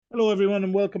Hello, everyone,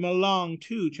 and welcome along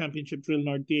to Championship Drill,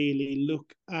 our daily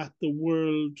look at the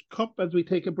World Cup as we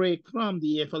take a break from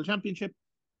the EFL Championship.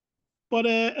 But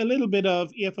a little bit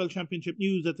of EFL Championship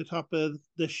news at the top of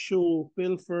the show.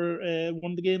 Phil, for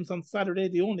one of the games on Saturday,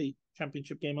 the only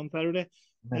Championship game on Saturday,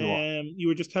 Millwall. you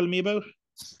were just telling me about.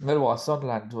 Millwall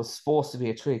Sunderland was supposed to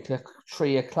be a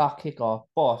 3 o'clock kickoff,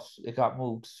 but it got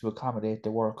moved to accommodate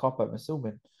the World Cup, I'm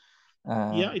assuming.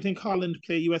 Yeah, Um, I think Holland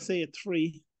play USA at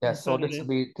 3 yeah, on so this Saturday. will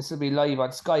be this will be live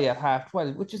on Sky at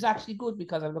 12:30, which is actually good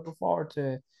because I'm looking forward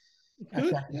to It's a good,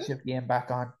 yeah. championship game back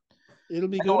on. It'll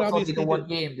be I know good. it's only the Obviously, one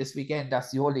game this weekend.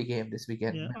 That's the only game this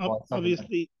weekend. yeah, Millwall Sunderland.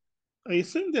 obviously, I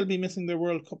assume they'll be missing their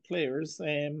World Cup players.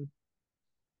 I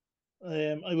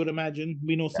would imagine.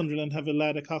 We know Yeah, Sunderland have a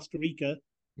lad at Costa Rica.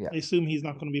 yeah, I assume he's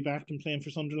not going to be back and playing for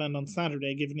Sunderland on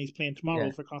Saturday, given he's playing tomorrow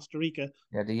yeah, for Costa Rica.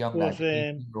 yeah. The young But lad, the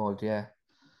 18-year-old. Yeah,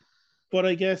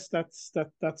 I guess that's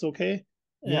okay.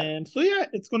 yeah, So yeah,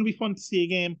 it's going to be fun to see a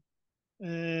game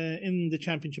in the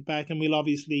championship back, and we'll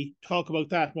obviously talk about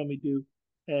that when we do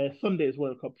Sunday's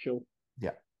World Cup show.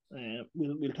 yeah,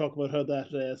 We'll talk about how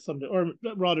that Sunday, or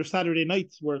rather Saturday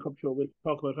night's World Cup show. We'll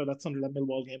talk about how that Sunderland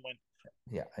Millwall game went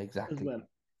yeah. as Exactly. well.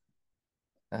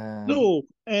 Um, So,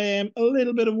 a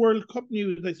little bit of World Cup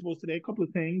news, I suppose, today. A couple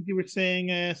of things. You were saying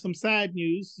some sad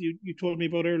news you told me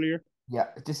about earlier. Yeah,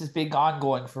 this has been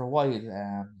ongoing for a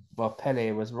while. But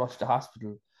Pele was rushed to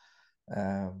hospital.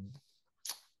 Um,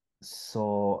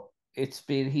 so it's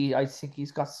been I think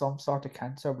he's got some sort of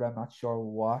cancer, but I'm not sure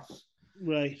what.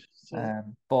 Right. So,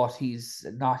 But he's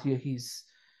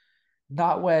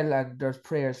not well, and there's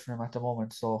prayers for him at the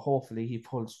moment. So hopefully he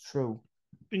pulls through.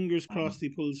 fingers Um, crossed he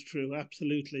pulls through.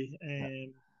 Absolutely. yeah.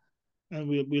 And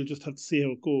we'll just have to see how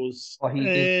it goes. But he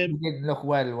didn't look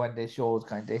well when they showed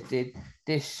kind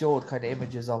of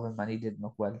images of him, and he didn't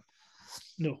look well.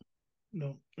 No,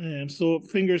 no. So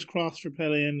fingers crossed for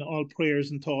Pele, and all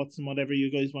prayers and thoughts and whatever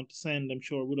you guys want to send, I'm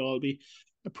sure would all be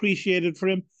appreciated for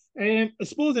him. I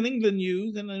suppose in England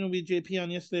news, and I know we had JP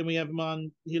on yesterday, and we have him on.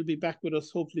 He'll be back with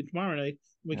us hopefully tomorrow night.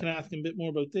 We Yeah, can ask him a bit more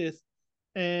about this.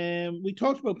 We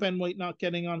talked about Ben White not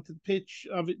getting onto the pitch.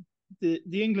 Of it,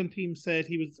 the England team said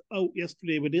he was out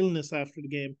yesterday with illness after the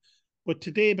game, but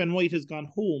today Ben White has gone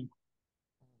home.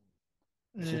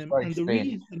 which is very And the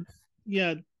strange. reason,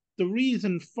 yeah, the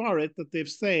reason for it that they've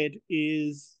said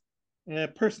is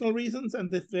personal reasons,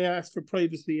 and that they asked for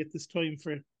privacy at this time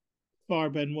for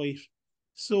Ben White.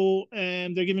 So they're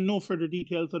giving no further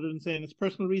details other than saying it's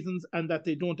personal reasons and that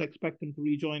they don't expect him to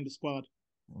rejoin the squad.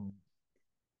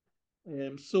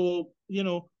 Mm. So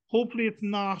hopefully it's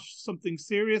not something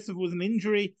serious. If it was an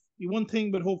injury, be one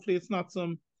thing, but hopefully it's not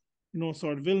some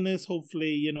sort of illness.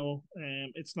 Hopefully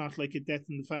it's not like a death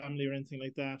in the family or anything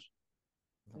like that.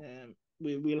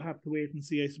 We'll have to wait and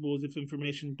see, I suppose, if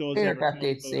information does Heard ever that come out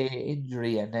they'd about say it.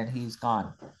 injury and then he's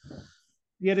gone.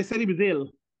 Yeah, they said he was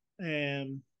ill. They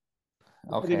said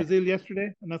he Okay. was ill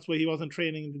yesterday, and that's why he wasn't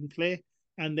training and didn't play.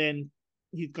 And then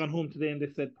he's gone home today, and they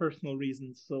said personal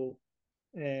reasons. So,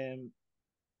 um,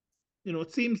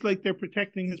 it seems like they're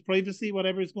protecting his privacy,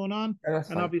 whatever is going on, Yeah, that's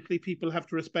and fine. obviously people have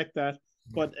to respect that.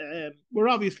 Yeah. But we're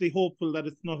obviously hopeful that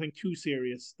it's nothing too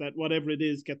serious, that whatever it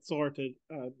is gets sorted,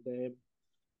 and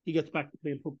he gets back to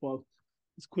playing football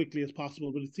as quickly as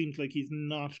possible. But it seems like he's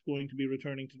not going to be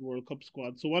returning to the World Cup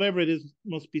squad. So whatever it is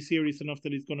must be serious enough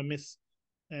that he's going to miss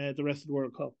the rest of the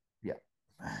World Cup. Yeah.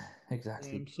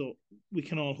 Exactly. So we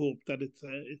can all hope that it's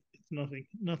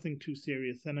nothing too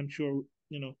serious, and I'm sure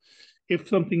if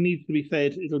something needs to be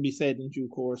said, it'll be said in due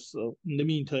course. So in the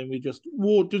meantime, we just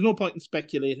won't. There's no point in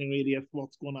speculating really as to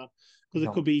what's going on because it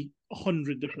No, could be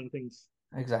 100 different things.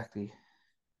 exactly.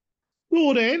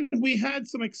 So then we had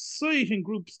some exciting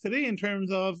groups today in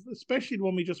terms of, especially the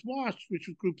one we just watched, which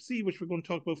was Group C, which we're going to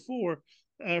talk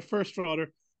about first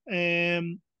rather.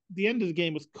 The end of the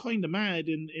game was kind of mad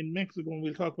in Mexico, and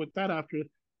we'll talk about that after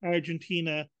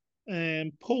Argentina,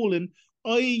 Poland.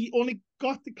 I only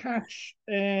got to catch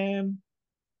the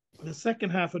second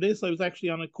half of this. I was actually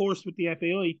on a course with the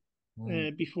FAI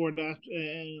Mm. before that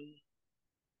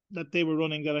they were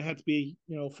running that I had to be,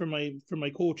 for my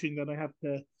coaching that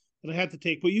I had to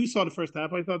take. But you saw the first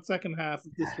half. I thought second half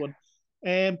of this one.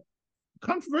 Um,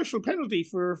 Controversial penalty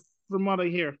from what I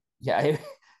hear. Yeah,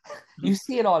 you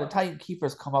see it all the time.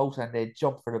 Keepers come out and they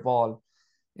jump for the ball.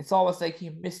 It's almost like he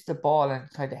missed the ball and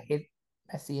kind of hit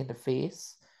Messi in the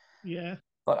face. Yeah,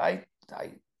 But I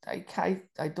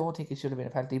don't think it should have been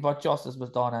a penalty. But justice was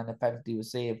done and the penalty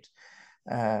was saved.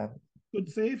 Um, good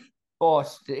save.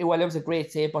 it was a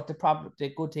great save. But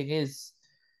the good thing is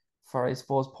for I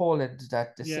suppose Poland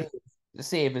that Yeah, the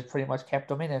save has pretty much kept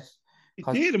them in it it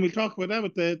because did, and we'll talk about that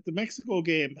with the Mexico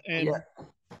game.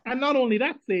 yeah, And not only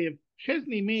that save,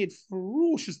 Chesney made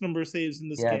ferocious number of saves in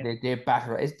this Yeah, game. they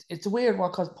batter. It's a weird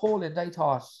one because Poland, I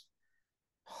thought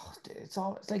it's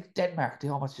like Denmark. They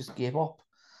almost just gave up.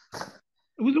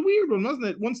 It was a weird one, wasn't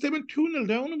it? Once they went 2-0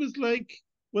 down, it was like,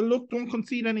 well, look, don't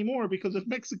concede anymore because if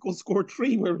Mexico scored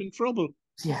three, we're in trouble.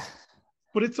 Yeah,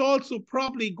 But it's also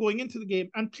probably going into the game,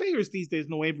 and players these days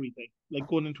know everything, like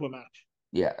going into a match.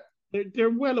 yeah. They're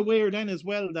well aware then as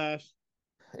well that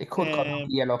It could come down to um,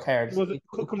 yellow cards. it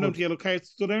could It come down could. to yellow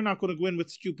cards, so they're not going to go in with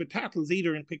stupid tackles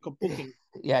either and pick up bookings.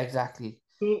 Yeah, exactly.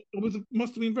 So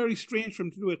must have been very strange for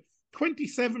him to do it.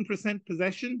 27%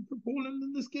 possession for Poland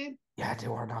in this game. Yeah, they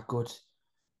were not good.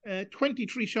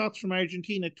 23 shots from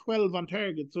Argentina, 12 on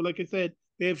target. So, like I said,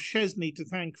 they have Chesney to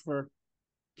thank for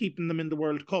keeping them in the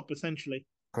World Cup, essentially.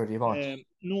 Pretty much.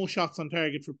 No shots on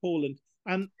target for Poland.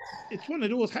 And it's one of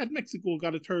those, had Mexico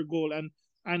got a third goal and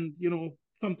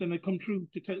something had come through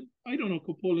to tell, I don't know,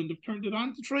 could Poland have turned it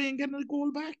on to try and get a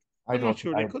goal back? I I'm not don't.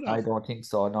 sure they could I have. don't think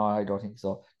so. No, I don't think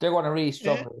so. They're going to really Uh,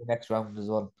 struggle in the next round as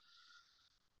well.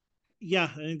 yeah,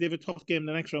 I think they have a tough game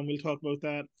the next round. We'll talk about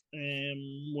that when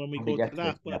we When we go to get to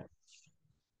that. it,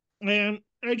 yeah.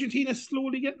 But Argentina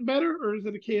slowly getting better, or is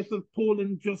it a case of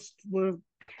Poland just were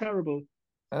terrible?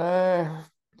 Uh,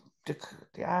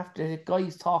 the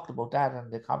guys talked about that on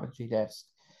the commentary desk.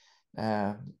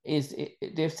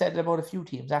 They've said about a few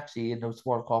teams actually in this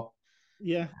World Cup.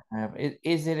 Yeah,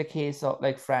 Is it a case of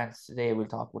like France today? We'll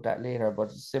talk about that later, but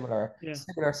it's yeah,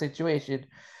 similar situation.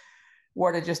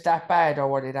 Were they just that bad or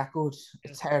were they that good?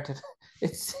 yeah, It's hard to.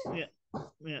 It's yeah,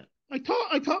 yeah. I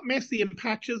thought Messi in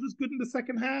patches was good in the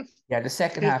second half. yeah. The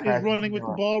second His half, his running Argentina. with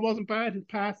the ball wasn't bad. His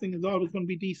passing is always going to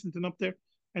be decent and up there,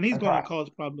 and he's I going to thought cause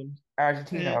problems.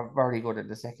 Argentina Uh, are very good in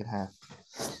the second half.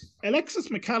 Alexis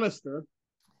McAllister,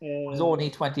 He's uh, only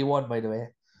 21, by the way.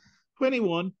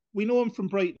 21. We know him from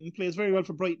Brighton. Plays very well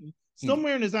for Brighton. He's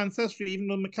Somewhere in his ancestry, even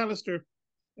though McAllister,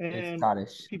 it's um,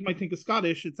 Scottish. people might think is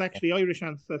Scottish, it's actually Irish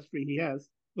ancestry. He has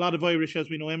a lot of Irish, as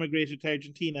we know, emigrated to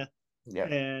Argentina Yeah.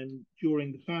 and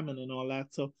during the famine and all that.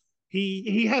 So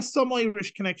he has some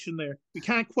Irish connection there. We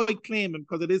can't quite claim him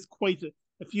because it is quite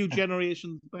a few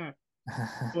generations back,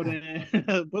 but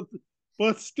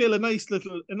but still a nice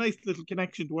little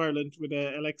connection to Ireland with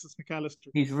Alexis McAllister.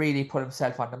 He's really put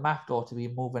himself on the map though to be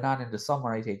moving on in the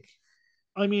summer, I think.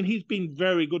 I mean, he's been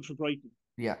very good for Brighton.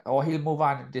 Yeah. Oh, he'll move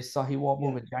on in this, so he won't Yeah,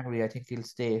 move in January. I think he'll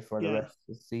stay for the yeah, rest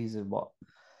of the season. But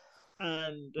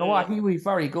and you know what? He was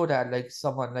very good at like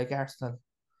someone like Arsenal.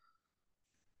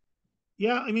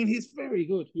 yeah, I mean, he's very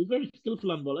good. He's very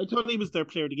skillful on ball. I thought he was their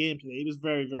player of the game today. He was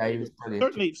very, Yeah, very he good. was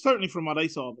brilliant. Certainly from what I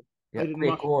saw of him. I Yeah, didn't great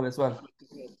watch goal as much, well. like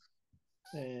I said.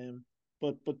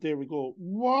 But there we go.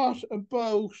 What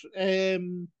about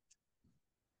Lewandowski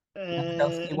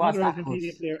was another that good.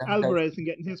 Argentinian player, Lewandowski. Alvarez, and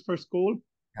getting his first goal?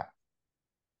 Yeah.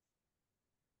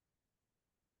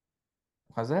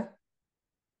 Was it?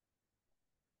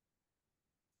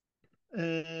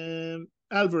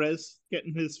 Alvarez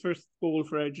getting his first goal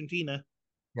for Argentina.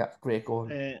 Yeah, great goal.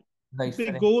 Uh, Nice Big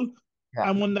finish. goal, Yeah.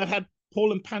 and one that had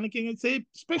Poland panicking, I'd say,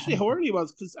 especially how early it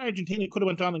was, because Argentina could have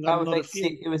went on and got That was another like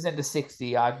few. it was in the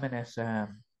 60 odd minute.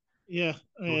 Yeah,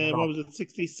 Going what up. was it,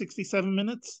 60, 67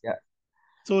 minutes? Yeah.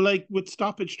 So, like, with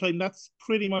stoppage time, that's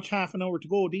pretty much half an hour to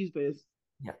go these days.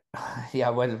 Yeah. Yeah,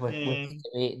 well with Um,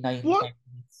 8, 9, what 10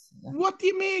 minutes. Yeah. what do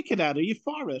you make of that? Are you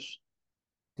for it?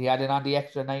 They added on the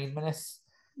extra 9 minutes.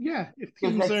 Yeah, if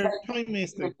Gives teams are excitement, time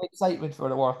wasting. gives excitement for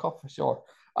the World Cup for sure.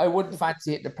 I wouldn't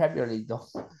fancy it in the Premier League though.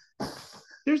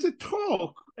 There's a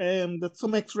talk that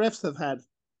some ex refs have had,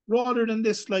 rather than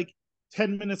this like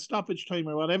 10-minute stoppage time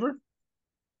or whatever,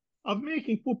 of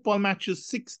making football matches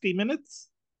 60 minutes,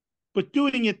 but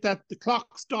doing it that the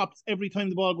clock stops every time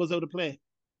the ball goes out of play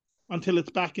until it's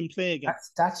back in play again.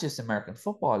 That's just American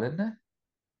football, isn't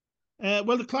it?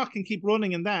 Well, the clock can keep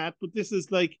running in that, but this is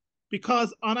like,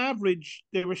 because on average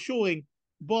they were showing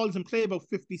balls in play about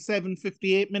 57,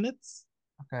 58 minutes.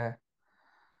 Okay.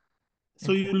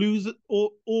 So you lose it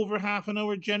over half an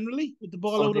hour generally with the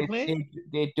ball So out of play.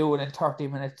 they do it in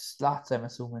 30-minute slots, I'm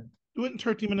assuming. Do it in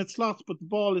 30-minute slots, but the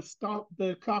ball is stopped.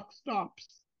 The clock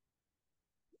stops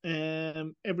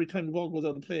every time the ball goes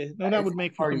out of play. Now that It's would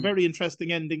make for some very very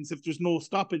interesting endings if there's no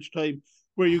stoppage time,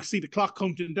 where you see the clock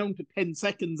counting down to 10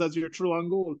 seconds as you're through on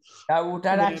goal.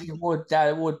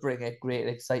 that would bring a great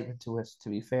excitement to it, to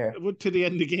be fair. To the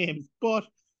end of the game. But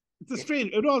it's a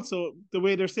strange. It also, the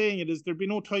way they're saying it is there'd be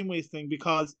no time wasting,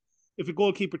 because if a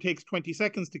goalkeeper takes 20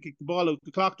 seconds to kick the ball out,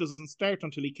 the clock doesn't start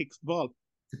until he kicks the ball.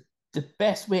 The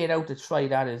best way out to try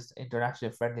that is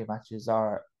international friendly matches,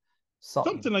 or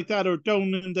something. something like that, or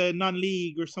down in the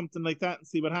non-league or something like that, and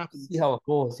see what See happens. how it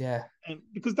goes. Yeah, And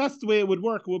because that's the way it would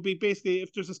work. It would be basically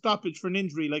if there's a stoppage for an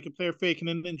injury, like a player faking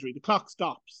an injury, the clock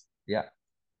stops. yeah,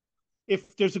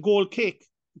 If there's a goal kick,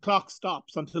 the clock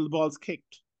stops until the ball's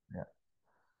kicked. yeah.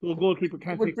 So a goalkeeper It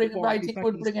can't would take bring, I 40 think, it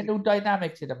would seconds bring a to. new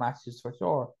dynamic to the matches for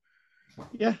sure.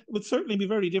 Yeah, it would certainly be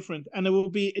very different. And it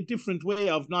would be a different way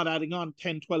of not adding on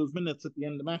 10, 12 minutes at the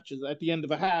end of matches, at the end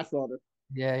of a half, rather.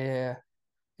 Yeah, yeah, yeah.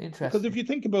 Because if Interesting. you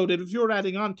think about it, if you're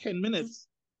adding on 10 minutes,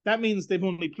 that means they've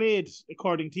only played,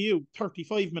 according to you,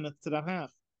 35 minutes to that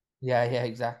half. Yeah, yeah,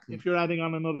 exactly, If you're adding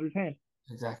on another 10.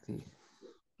 exactly.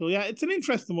 So yeah, it's an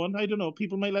interesting one. I don't know.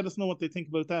 People might let us know what they think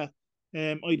about that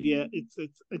idea. It's.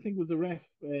 I think it was a ref.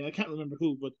 I can't remember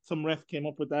who, but some ref came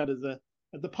up with that as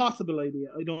a possible idea.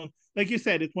 I don't like you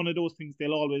said. It's one of those things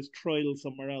they'll always trial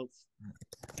somewhere else,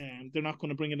 and they're not going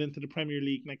to bring it into the Premier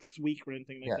League next week or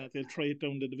anything like Yeah, that. They'll try it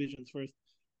down the divisions first.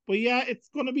 But yeah, it's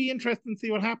going to be interesting to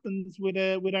see what happens with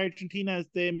Argentina as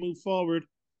they move forward.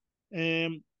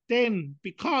 Then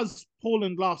because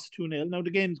Poland lost 2-0, now the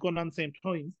game's going on the same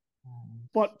time.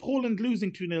 But Poland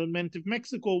losing 2-0 meant if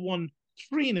Mexico won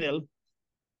 3-0,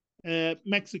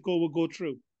 Mexico would go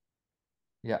through.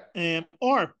 yeah,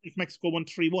 Or if Mexico won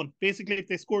 3-1. Basically, if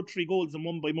they scored 3 goals and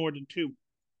won by more than two,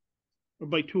 or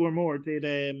by two or more,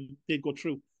 they'd go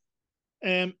through.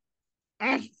 Um,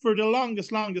 for the longest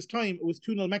time, it was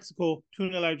 2-0 Mexico,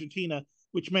 2-0 Argentina,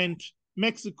 which meant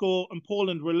Mexico and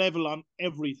Poland were level on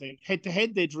everything. Head to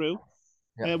head, they drew.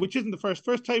 yeah, Which isn't the first.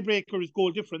 First tiebreaker is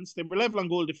goal difference. They were level on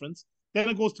goal difference. Then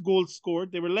it goes to goals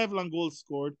scored. They were level on goals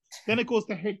scored. Then it goes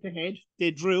to head to head.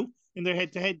 They drew in their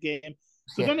head to head game.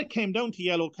 So yeah, then it came down to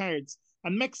yellow cards.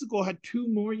 And Mexico had 2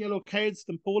 more yellow cards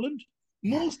than Poland,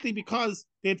 yeah, mostly because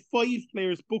they had 5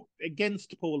 players booked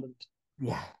against Poland.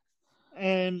 yeah,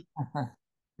 And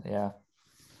yeah.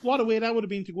 what a way that would have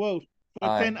been to go out. But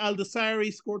Aye, then Al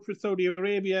Dasari scored for Saudi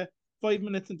Arabia 5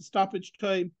 minutes into stoppage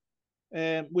time,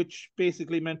 which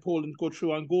basically meant Poland go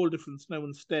through on goal difference now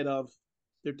instead of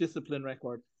their discipline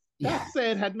record. That yeah,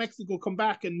 said, had Mexico come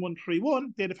back and won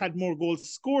 3-1, they'd have had more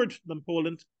goals scored than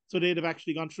Poland, so they'd have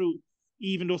actually gone through.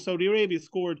 Even though Saudi Arabia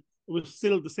scored, it was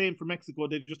still the same for Mexico.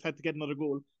 They just had to get another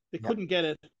goal. They yeah, couldn't get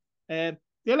it.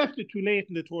 They left it too late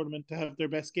in the tournament to have their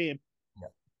best game.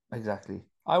 yeah. Exactly.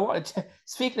 I wanted to,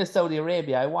 speaking of Saudi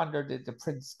Arabia, I wondered did the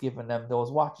prince giving them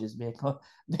those watches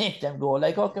make them go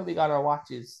like, okay, we got our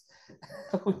watches.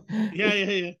 Yeah, It yeah,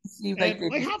 yeah. seemed like they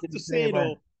I just have to didn't say favor.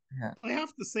 though, Yeah, I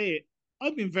have to say,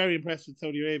 I've been very impressed with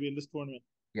Saudi Arabia in this tournament.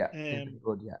 yeah, they've been Um,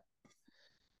 good. Yeah,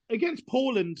 Against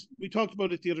Poland, we talked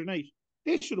about it the other night.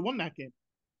 They should have won that game.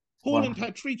 Poland one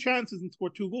had 3 chances and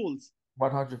scored 2 goals.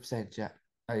 100%. Yeah,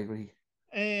 I agree.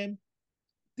 Um,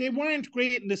 they weren't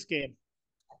great in this game,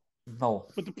 No,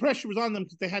 but the pressure was on them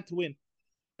because they had to win.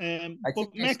 I But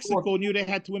think they scored. Mexico knew they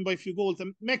had to win by a few goals,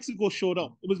 and Mexico showed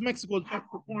up. It was Mexico's best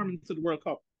performance of the World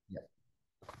Cup. Yeah,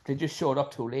 they just showed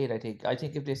up too late. I think. I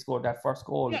think if they scored that first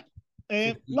goal, Yeah,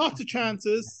 50, lots of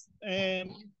chances.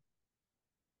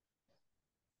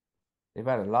 they've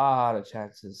had a lot of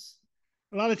chances.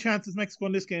 A lot of chances Mexico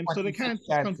in this game, so they 26 can't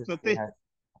discount chances that. they had.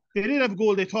 They did have a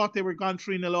goal. They thought they were gone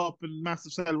 3-0 up and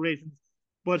massive celebrations,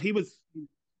 but he was, it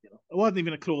wasn't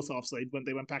even a close offside when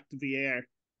they went back to VAR.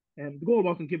 And the goal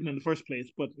wasn't given in the first place,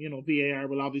 but VAR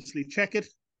will obviously check it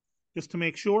just to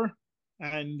make sure.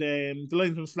 And the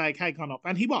linesman's flag had gone up,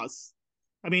 and he was.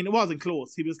 I mean, it wasn't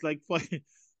close. He was like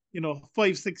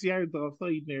 5, 6 yards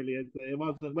offside nearly. It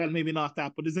wasn't, well, maybe not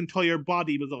that, but his entire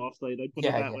body was offside. I'd put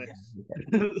it Yeah, that yeah, way.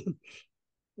 yeah,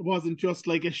 It wasn't just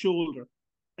like a shoulder.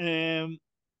 Um,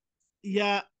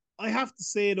 yeah, I have to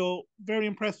say though, very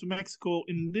impressed with Mexico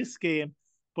in this game,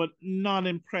 but not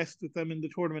impressed with them in the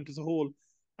tournament as a whole.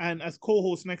 And as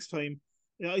co-host next time,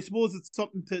 I suppose it's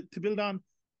something to build on.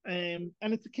 And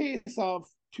it's a case of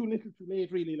too little, too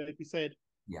late, really, like we said.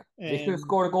 yeah. They should have Um,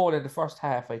 scored a goal in the first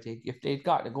half. I think if they'd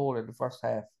gotten a goal in the first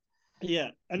half.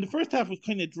 yeah, and the first half was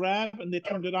kind of drab, and they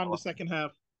turned it on the second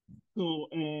half, so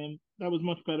that was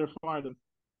much better for them.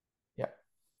 Yeah.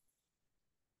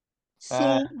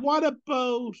 Uh, So, what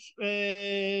about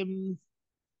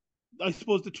I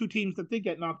suppose the two teams that did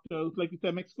get knocked out, like you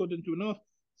said, Mexico didn't do enough.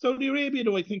 Saudi Arabia,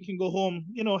 though, I think can go home,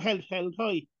 held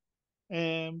high.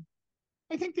 Um,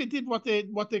 I think they did what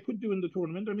they could do in the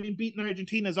tournament. I mean, beating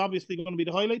Argentina is obviously going to be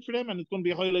the highlight for them, and it's going to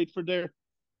be a highlight for their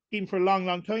team for a long,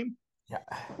 long time. yeah.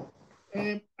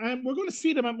 And we're going to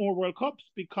see them at more World Cups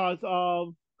because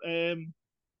of the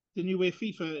new way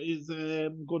FIFA is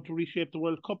going to reshape the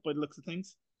World Cup by the looks of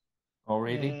things. Oh,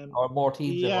 really? Um, Or more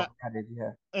teams are going yeah, to be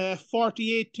added. Yeah.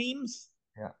 48 teams,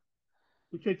 Yeah.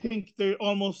 which I think they're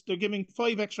giving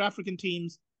 5 extra African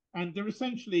teams, and they're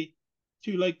essentially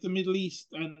to like the Middle East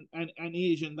and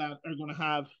Asian that are going to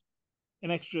have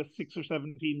an extra 6 or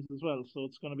 7 teams as well. So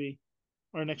it's going to be,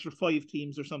 or an extra 5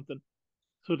 teams or something.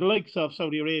 So the likes of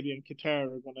Saudi Arabia and Qatar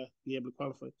are going to be able to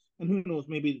qualify, and who knows,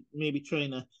 maybe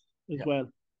China as Yeah. well,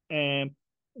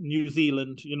 New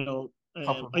Zealand.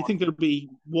 Couple I more. think there'll be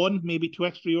one, maybe 2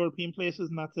 extra European places,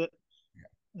 and that's it.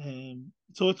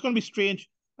 So it's going to be strange.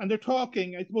 And they're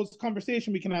talking, I suppose, the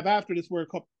conversation we can have after this World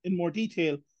Cup in more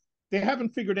detail. They haven't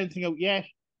figured anything out yet,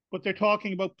 but they're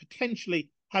talking about potentially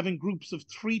having groups of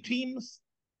 3 teams,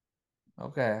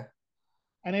 Okay.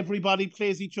 and everybody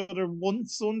plays each other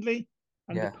once only,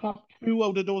 and the Yeah. top 2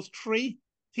 out of those 3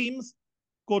 teams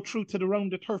go through to the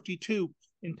round of 32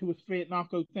 into a straight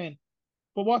knockout then.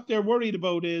 But what they're worried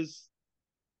about is,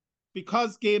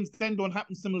 because games then don't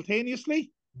happen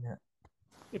simultaneously, Yeah.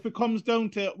 if it comes down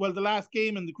to, well, the last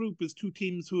game in the group is 2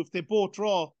 teams who, if they both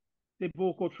draw, they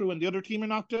both go through and the other team are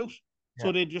knocked out. So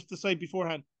Yeah. they just decide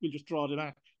beforehand, we'll just draw the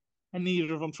match. And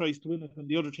neither of them tries to win it, and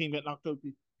the other team get knocked out.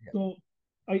 Yeah. So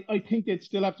I think they'd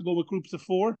still have to go with groups of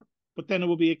 4, but then it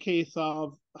will be a case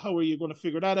of, how are you going to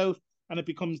figure that out? And it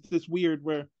becomes this weird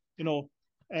where,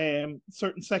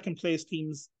 certain second place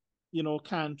teams,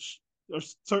 can't, or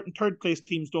certain third place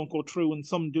teams don't go through, and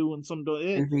some do and some don't.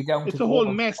 It'll be down to It's a whole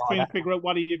goals. mess All trying to that. figure out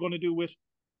what are you going to do with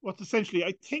what's essentially,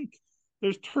 I think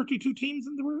there's 32 teams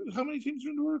in the world. How many teams are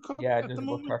in the World Cup Yeah, at there's the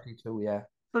about moment? 32. Yeah.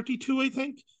 32, I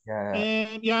think.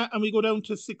 Yeah. Yeah, and we go down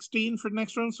to 16 for the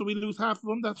next round, so we lose half of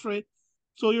them. That's right.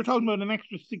 So you're talking about an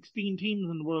extra 16 teams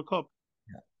in the World Cup,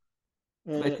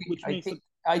 Yeah. But which makes it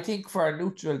I think for a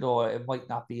neutral though, it might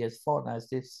not be as fun as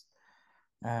this.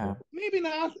 maybe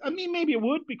not. I mean, maybe it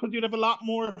would, because you'd have a lot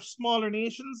more smaller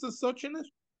nations as such in it.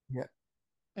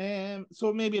 Yeah.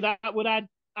 So maybe that would add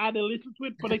a little to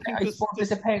it. But I think I this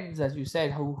suppose it depends, as you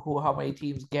said, how many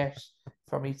teams get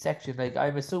from each section. Like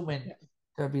I'm assuming yeah.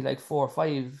 there'll be like 4 or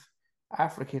 5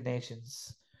 African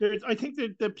nations. I think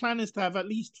the plan is to have at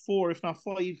least 4, if not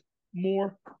 5,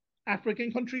 more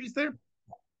African countries there,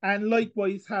 and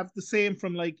likewise have the same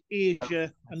from like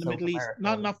Asia and the South Middle East.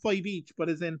 America. Not 5 each, but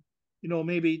as in,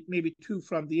 maybe 2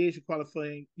 from the Asia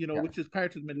qualifying, Yeah. which is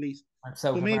part of the Middle East. And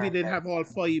South So maybe they'd America. have all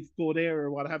 5 go there or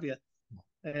what have you.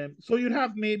 So you'd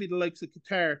have maybe the likes of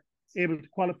Qatar able to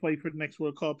qualify for the next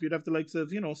World Cup. You'd have the likes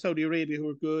of Saudi Arabia, who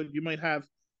are good. You might have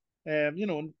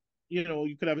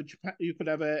you could have a Japan, you could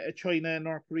have a China,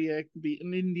 North Korea, it could be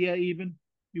in India even.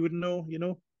 You wouldn't know,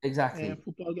 Exactly.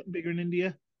 football getting bigger in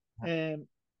India.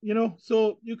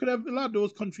 So you could have a lot of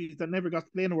those countries that never got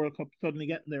to play in a World Cup suddenly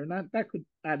getting there, and that could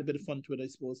add a bit of fun to it, I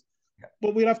suppose. Yeah.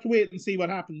 But we'll have to wait and see what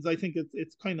happens. I think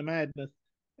it's kind of madness,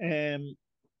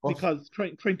 because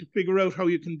trying to figure out how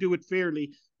you can do it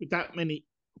fairly with that many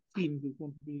teams is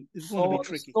going to be So the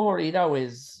tricky. story now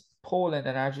is Poland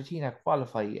and Argentina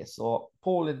qualify. So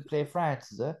Poland play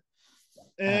France, is it?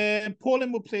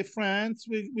 Poland will play France.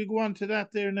 We go on to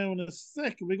that there now in a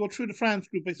second. We go through the France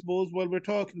group, I suppose, while we're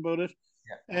talking about it.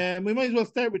 Yeah. We might as well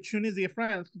start with Tunisia,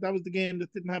 France, because that was the game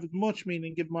that didn't have as much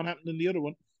meaning given what happened in the other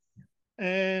one.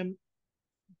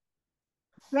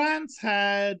 France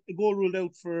had a goal ruled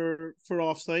out for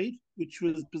offside, which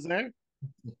was bizarre.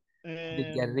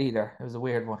 Didn't get it either. It was a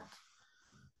weird one.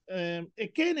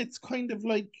 Again, it's kind of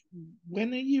like,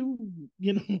 when are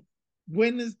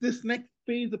when is this next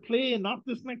phase of play and not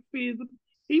this next phase of...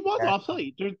 He was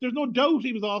offside. There's no doubt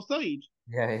he was offside.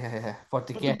 Yeah. But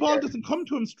the ball doesn't come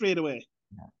to him straight away.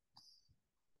 Yeah.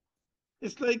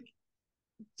 It's like,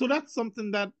 so that's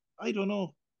something that I don't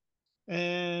know.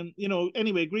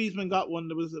 Anyway, Griezmann got one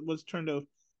that was turned out.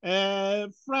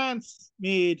 France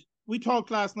made. We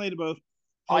talked last night about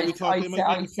how we thought they might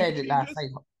make a few said it last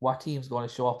changes. night. What team's going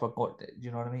to show up or go? Do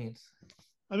you know what I mean?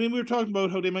 I mean, we were talking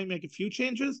about how they might make a few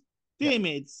changes. They Yeah.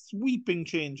 made sweeping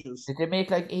changes. Did they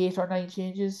make like 8 or 9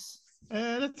 changes?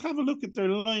 Let's have a look at their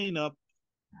lineup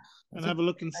and have a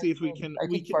look and see if we can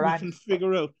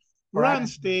figure out. Varane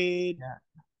stayed.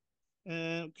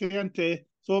 Yeah. Kante.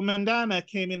 So Mandana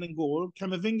came in goal.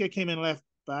 Camavinga came in left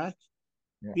back.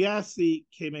 Yeah. Biassi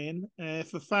came in.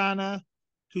 Fofana,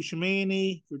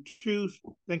 Tushimeni, Vertut,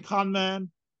 then Conman,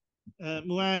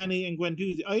 Muani, and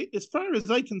Guendouzi. As far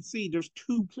as I can see, there's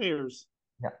 2 players.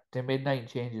 Yeah, they made 9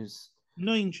 changes.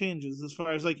 9 changes, as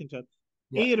far as I can tell.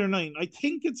 Yeah. 8 or 9. I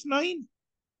think it's 9.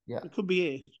 Yeah. It could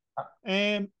be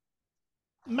 8.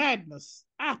 Madness.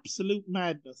 Absolute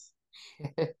madness.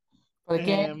 But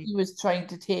again, he was trying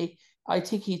to take... I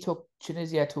think he took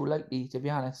Tunisia too lightly, to be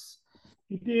honest.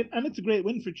 He did, and it's a great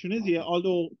win for Tunisia,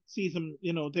 although sees them,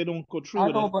 they don't go through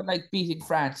I know, but like beating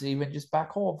France, even just back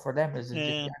home for them is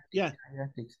a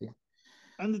gigantic thing.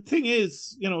 And the thing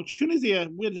is, Tunisia,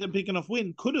 with a big enough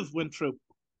win, could have went through.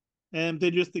 and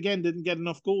they just again didn't get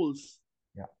enough goals.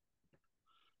 Yeah.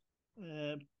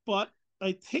 But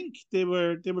I think they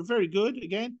were very good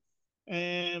again.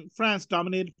 France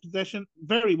dominated possession,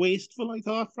 very wasteful. I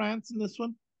thought France in this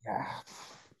one, Yeah.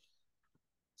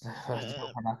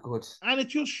 uh, We're not good. and it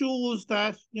just shows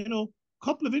that a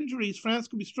couple of injuries, France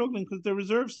could be struggling because their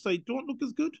reserve side don't look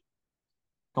as good.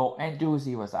 No,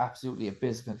 Ndouzi was absolutely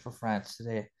abysmal for France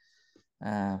today.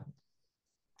 Um,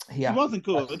 he He actually wasn't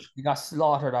good. he got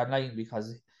slaughtered online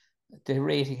because the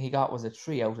rating he got was a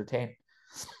 3 out of 10.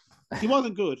 He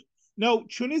wasn't good. Now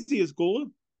Tunisia's goal,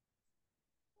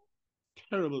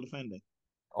 terrible defending.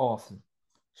 Awful,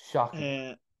 shocking.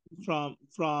 Uh,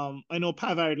 from I know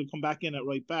Pavard will come back in at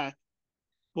right back,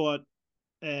 but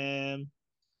um,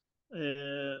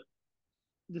 uh,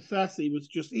 the Sassy was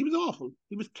just he was awful.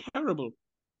 He was terrible.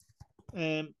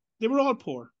 They were all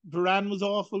poor. Varane was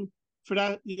awful for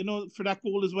that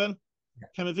goal as well. Yeah.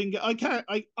 Camavinga, I can't.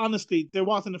 I honestly, there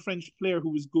wasn't a French player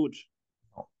who was good.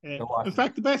 No, there In wasn't.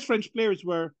 fact, the best French players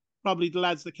were probably the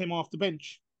lads that came off the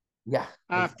bench Yeah,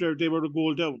 after they were a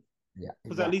goal down, yeah,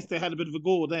 because at exactly. least they had a bit of a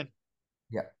go then.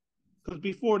 Yeah, Because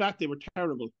before that, they were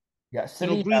terrible. yeah.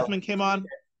 Saliba, Griezmann came on,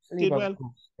 did Saliba was well.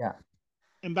 good. Yeah,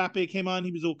 Mbappe came on,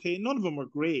 he was okay. None of them were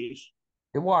great.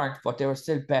 they weren't, but they were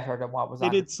still better than what was They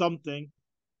on it. did something.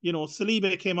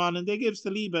 Saliba came on, and they gave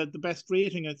Saliba the best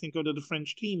rating, I think, out of the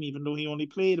French team, even though he only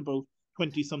played about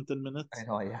 20 something I minutes.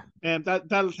 know, yeah.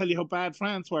 That'll tell you how bad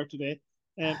France were today.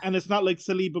 And it's not like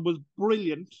Saliba was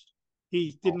brilliant.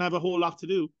 He No, didn't have a whole lot to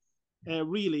do,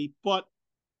 really. But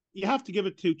you have to give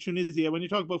it to Tunisia. When you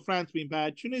talk about France being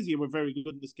bad, Tunisia were very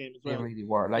good in this game as they well. really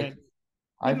were. Like,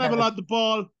 I've Didn't have a never. lot of the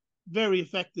ball. Very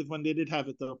effective when they did have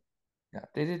it, though. Yeah,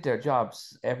 they did their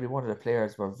jobs. Every one of the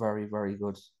players were very, very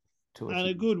good to a And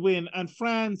a T. good win. And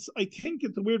France, I think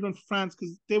it's a weird one for France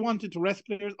because they wanted to rest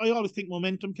players. I always think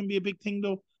momentum can be a big thing,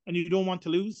 though, and you don't want to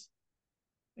lose.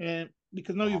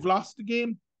 Because now you've lost the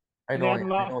game I and they know, yeah,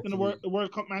 hadn't I lost know what in you mean. a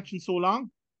World Cup match in so long.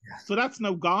 Yeah. So that's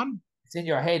now gone. It's in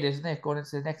your head, isn't it? Going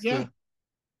into the next Yeah. game.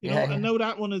 Yeah, And yeah, now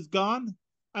that one is gone.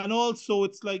 And also,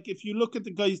 it's like if you look at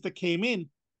the guys that came in,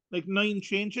 like 9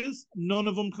 changes, none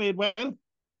of them played well.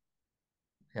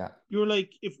 yeah, You're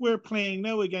like, if we're playing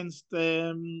now against,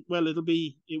 well, it will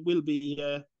be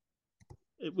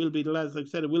the lads, like I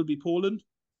said, it will be Poland.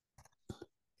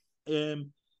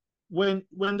 Um, when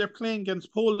they're playing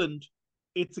against Poland,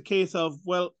 it's a case of,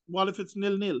 well, what if it's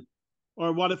 0-0,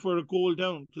 or what if we're a goal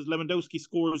down because Lewandowski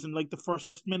scores in like the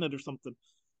first minute or something,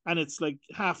 and it's like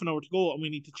half an hour to go, and we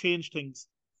need to change things,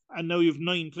 and now you've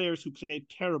 9 players who played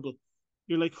terrible.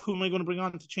 You're like, who am I going to bring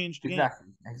on to change the game? exactly,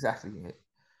 exactly.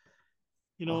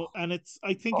 Oh, And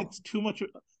I think oh, it's too much.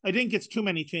 I think it's too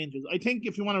many changes. I think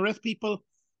if you want to rest people,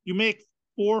 you make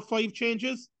 4 or 5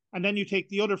 changes, and then you take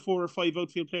the other 4 or 5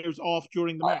 outfield players off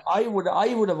during the I match. would,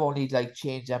 I would have only like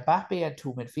changed Mbappe and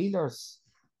two midfielders.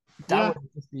 That Yeah, would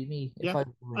have just been me if yeah. I was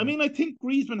I doing it. mean, I think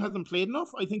Griezmann hasn't played enough.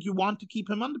 I think you want to keep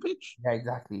him on the pitch, Yeah,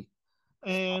 exactly.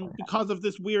 and because of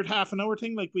this weird half an hour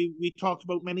thing, like we talked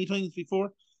about many times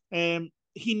before,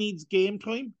 he needs game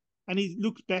time, and he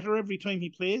looks better every time he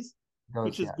plays, It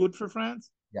which does, is yeah, good for France.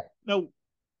 yeah. Now,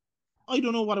 I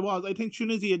don't know what it was. I think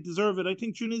Tunisia deserve it. I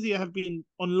think Tunisia have been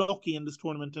unlucky in this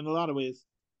tournament in a lot of ways.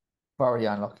 Very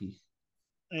unlucky.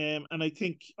 And I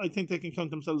think they can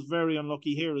count themselves very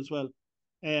unlucky here as well.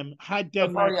 Had They're very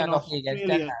Denmark and unlucky against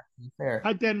Australia Denmark, to be fair.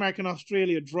 had Denmark and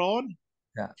Australia drawn,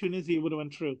 Yeah, Tunisia would have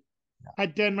went through. yeah,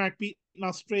 Had Denmark beaten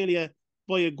Australia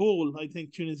by a goal, I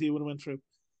think Tunisia would have went through.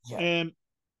 yeah. Um,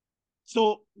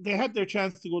 so they had their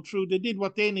chance to go through. They did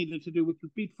what they needed to do, which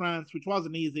was beat France, which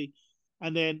wasn't easy.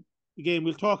 And then the game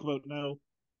we'll talk about now.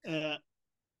 Uh,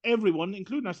 Everyone,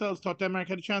 including ourselves, thought Denmark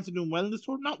had a chance of doing well in this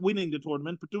tournament, not winning the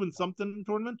tournament, but doing something in the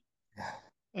tournament. Yeah.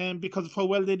 And because of how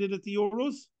well they did at the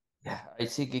Euros. Yeah, I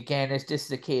think again, it's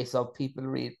just a case of people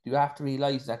you have to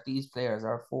realize that these players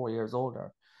are 4 years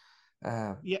older.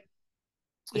 Um, Yeah,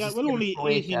 it's yeah. the Well, same as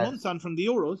only 18 months on from the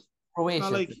Euros. It's not Croatia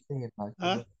is like, the same, like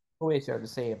huh? Croatia are the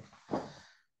same.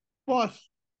 But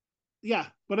yeah,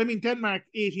 but I mean, Denmark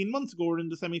 18 months ago were in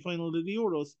the semi-final of the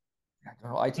Euros. I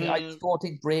don't know. I just Um, don't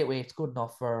think Braithwaite's good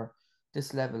enough for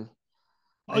this level.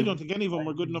 I I don't think any of them I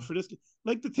were good enough really, for this.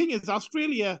 Like the thing is,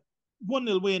 Australia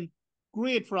 1-0 win,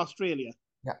 great for Australia.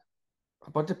 yeah.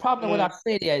 But the problem with Um,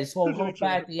 Australia is Here's a how victory.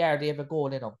 bad they are. They have a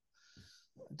goal in them.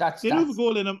 That's They do have a that's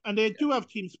goal in them, and they do have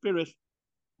team spirit.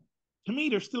 To me,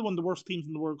 they're still one of the worst teams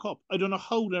in the World Cup. I don't know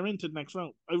how they're into the next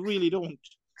round. I really don't.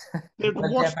 They're the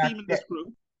well, worst team in this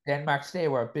group. Denmark they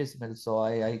were abysmal, so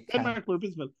I can't. Denmark were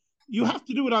abysmal. You have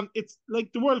to do it on. It's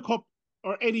like the World Cup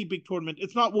or any big tournament.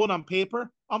 It's not one on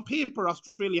paper. On paper,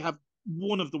 Australia have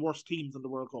one of the worst teams in the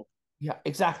World Cup. Yeah,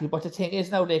 exactly. But the thing is,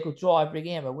 now they could draw every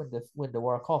game and win the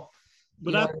World Cup.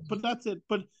 But You know what I mean? that's it.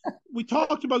 But we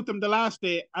talked about them the last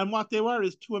day, and what they were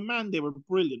is, to a man, they were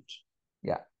brilliant.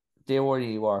 Yeah, they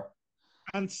already were.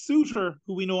 And Suter,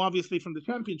 who we know obviously from the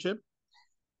championship,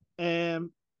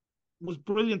 um, was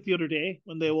brilliant the other day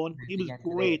when they won. He was Again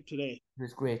today, great today. he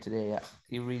was great today. Yeah,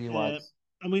 he really Uh, was.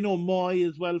 and we know Moy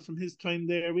as well from his time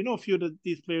there. We know a few of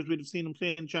these players, we'd have seen them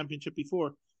play in championship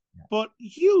before. Yeah, But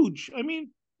huge. I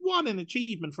mean, what an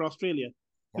achievement for Australia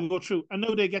yeah, to go through. And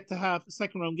now they get to have a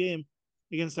second round game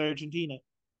against Argentina.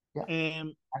 yeah.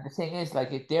 Um, And the thing is,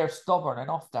 like, if they're stubborn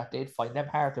enough that they'd find them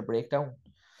hard to break down.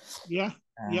 yeah,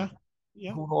 yeah, Um,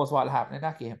 yeah, who knows what'll happen in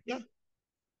that game? yeah.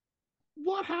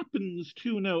 What happens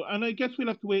too now? And I guess we'll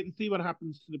have to wait and see what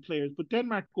happens to the players. But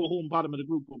Denmark go home bottom of the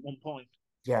group at one point,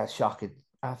 Yeah, shocking, which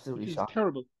absolutely is shocking.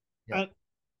 terrible. Yeah,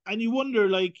 And you wonder,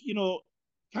 like,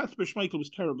 Kasper Schmeichel was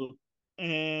terrible.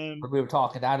 when we were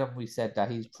talking to Adam, we said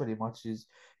that he's pretty much his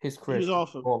He career was should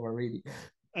awful. be over, really.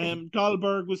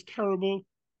 Dahlberg was terrible.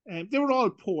 They were all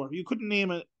poor. You couldn't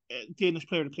name a Danish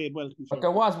player that played well, to be But fair.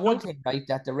 there was Now, one thing, right,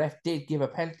 that the ref did give a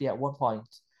penalty at one point.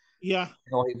 yeah,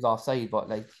 You know, he was offside, but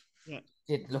like, yeah,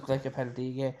 it looked like a penalty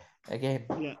again. Again.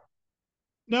 yeah.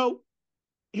 Now,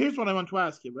 here's what I want to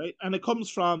ask you, right? And it comes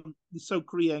from the South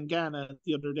Korea and Ghana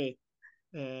the other day,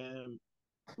 um,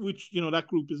 which, that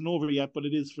group isn't over yet, but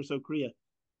it is for South Korea.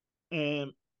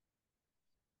 Um,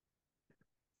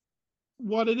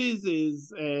 what it is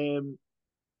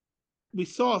we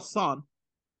saw Son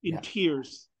in Yeah,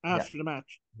 tears yeah, after the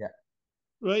match, yeah,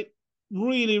 right?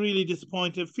 Really, really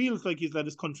disappointed. Feels like he's let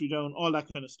his country down, all that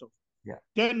kind of stuff. yeah.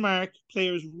 Denmark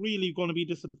players really going to be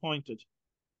disappointed,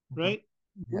 Mhm. right?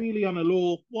 Yeah, Really on a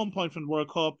low, 1 point from the World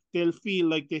Cup. They'll feel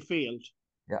like they failed.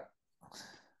 yeah.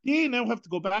 They now have to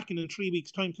go back and in 3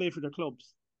 weeks' time play for their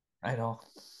clubs. I know.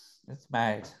 It's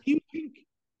mad. Do you think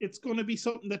it's going to be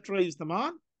something that drives them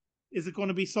on? Is it going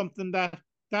to be something that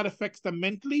affects them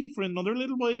mentally for another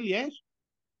little while yet?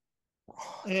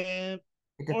 Uh,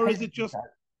 It or is depends. it just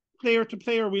player to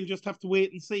player? We'll just have to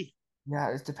wait and see. Yeah,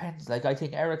 it depends. Like, I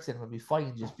think Ericsson will be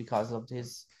fine just because of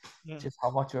Yeah, just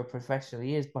how much of a professional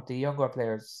he is. But the younger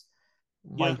players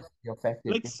yeah. might be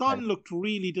affected. Like Son looked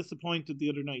really disappointed the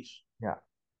other night. Yeah,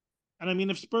 And I mean,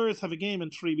 if Spurs have a game in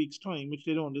 3 weeks' time, which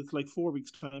they don't, it's like 4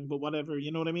 weeks' time, but whatever,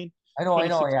 you know what I mean? I know.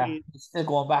 26 Yeah, days. it's still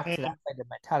going back to that Um, kind of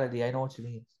mentality. I know what you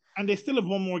mean. and they still have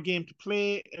one more game to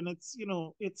play. And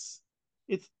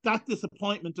it's that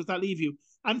disappointment. Does that leave you?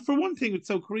 And for one thing with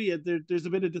South Korea, there's a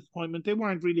bit of disappointment. They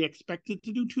weren't really expected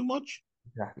to do too much.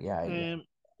 Exactly. Yeah, yeah, Um,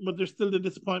 but there's still the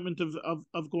disappointment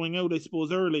of going out, I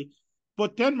suppose, early.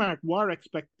 But Denmark were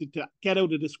expected to get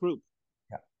out of this group.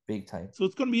 yeah. Big time. So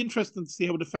it's going to be interesting to see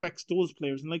how it affects those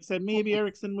players. And like I said, maybe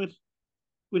Ericsson with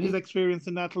his Is experience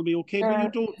and that will be okay, but you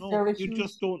don't is know. there You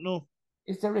just issues? don't know.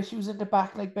 Is there issues in the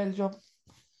back like Belgium?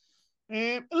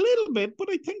 A little bit, but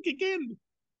I think again,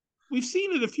 we've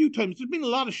seen it a few times. There's been a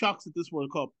lot of shocks at this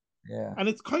World Cup, Yeah. and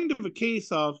it's kind of a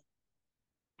case of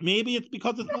maybe it's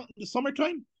because it's not in the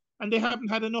summertime and they haven't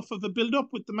had enough of a build up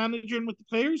with the manager and with the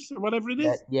players or whatever it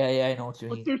Yeah, is. yeah, yeah. I know what you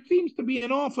But mean. there seems to be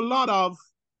an awful lot of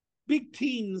big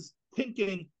teams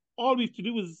thinking all we have to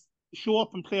do is show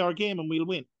up and play our game and we'll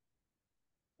win.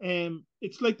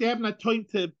 It's like they haven't had time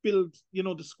to build,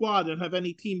 the squad and have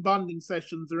any team bonding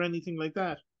sessions or anything like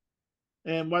that.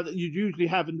 What you usually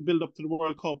have in the build up to the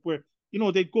World Cup, where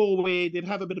they'd go away, they'd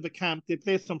have a bit of a camp, they'd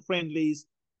play some friendlies,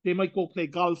 they might go play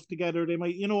golf together, they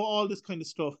might, all this kind of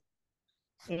stuff.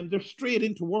 And they're straight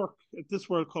into work at this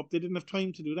World Cup. They didn't have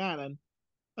time to do that, and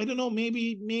I don't know.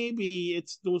 Maybe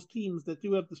it's those teams that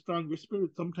do have the stronger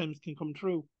spirit sometimes can come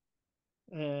through.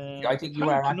 I think It's you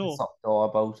are hard to onto know. something though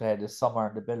about the summer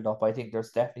and the build up. I think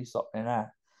there's definitely something in that.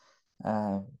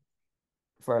 Um,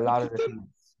 for a lot Because of the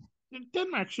teams.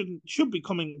 Denmark should be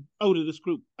coming out of this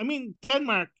group. I mean,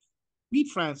 Denmark beat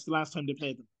France the last time they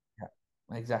played them,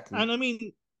 Yeah, exactly. and I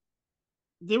mean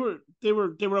they were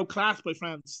outclassed by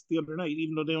France the other night,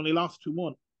 even though they only lost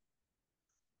 2-1.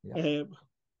 Yeah.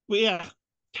 But yeah,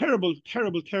 terrible,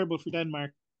 terrible, terrible for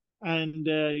Denmark, and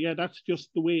yeah, that's just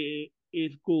the way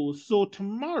it goes. So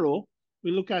tomorrow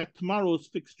we look at tomorrow's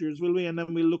fixtures, will we? And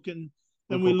then We'll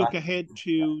we'll go look back. ahead Yeah,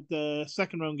 to the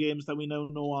second round games that we now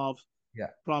know of yeah.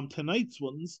 from tonight's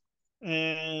ones.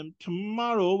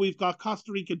 Tomorrow we've got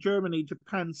Costa Rica, Germany,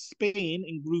 Japan, Spain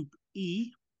in Group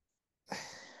E.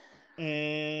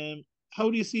 How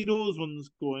do you see those ones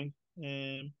going?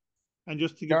 And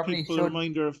just to give Germany people a should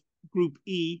reminder of Group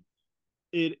E,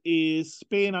 it is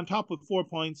Spain on top with 4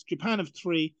 points, Japan have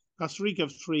three, Costa Rica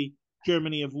have three,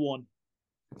 Germany have one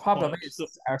The problem point. So,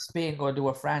 is, are Spain going to do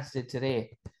what France did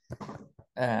today?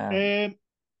 Um,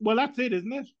 well, that's it,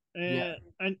 isn't it? Yeah,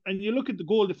 And you look at the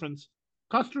goal difference.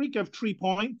 Costa Rica have 3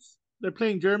 points. They're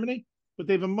playing Germany, but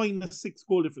they have a -6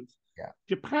 goal difference. yeah,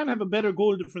 Japan have a better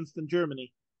goal difference than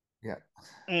Germany.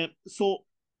 yeah, So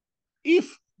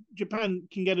if Japan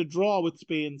can get a draw with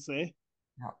Spain, say,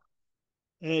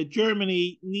 yeah.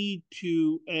 Germany need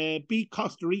to beat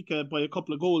Costa Rica by a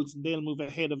couple of goals, and they'll move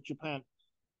ahead of Japan.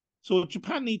 So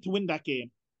Japan need to win that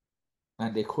game.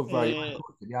 And they could very well,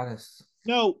 Uh, to be honest.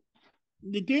 Now,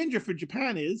 the danger for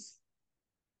Japan is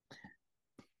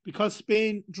because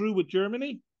Spain drew with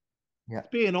Germany, Yeah,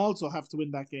 Spain also have to win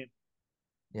that game.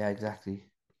 yeah, exactly.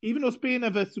 Even though Spain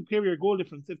have a superior goal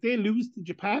difference, if they lose to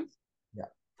Japan Yeah,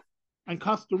 and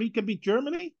Costa Rica beat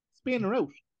Germany, Spain are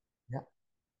out. yeah.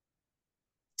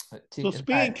 I So think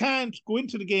Spain can't go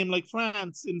into the game like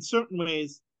France in certain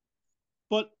ways.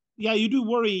 But yeah, you do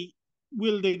worry,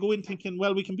 will they go in thinking,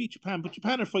 well, we can beat Japan, but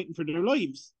Japan are fighting for their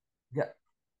lives. yeah,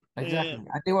 Uh, exactly.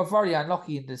 And they were very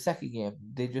unlucky in the second game.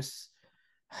 They just,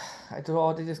 I don't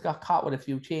know, they just got caught with a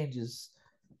few changes.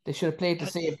 They should have played the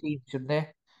same team, shouldn't they?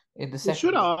 In the they second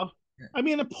should game. have. Yeah. I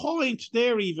mean, a point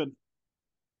there, even,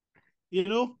 you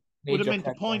know, would have Major meant a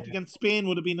pressure. point against Spain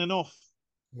would have been enough.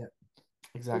 Yeah,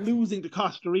 exactly. Losing to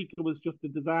Costa Rica was just a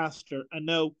disaster, and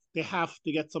now they have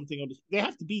to get something out of. They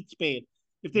have to beat Spain.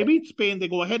 If they Yeah, beat Spain, they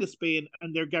go ahead of Spain,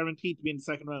 and they're guaranteed to be in the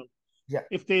second round. yeah,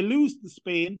 If they lose to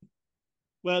Spain,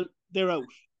 well, they're out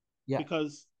yeah.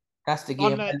 because That's the on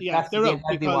game. that, yeah, That's the game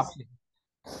I'll be watching.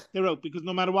 they're out because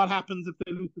no matter what happens, if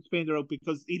they lose to Spain, they're out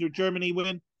because either Germany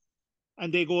win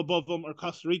and they go above them, or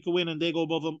Costa Rica win and they go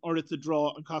above them, or it's a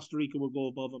draw and Costa Rica will go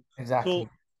above them. Exactly. So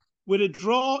with a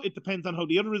draw, it depends on how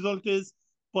the other result is,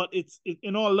 but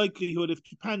in all likelihood, if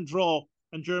Japan draw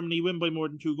and Germany win by more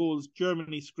than 2 goals,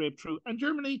 Germany scrape through, and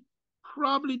Germany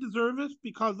probably deserve it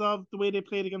because of the way they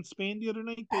played against Spain the other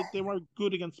night. They were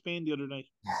good against Spain the other night.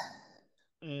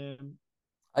 Um,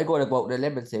 I go to go out the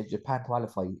limit and say Japan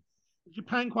qualify.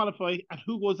 Japan qualify, and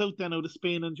who goes out then out of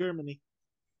Spain and Germany?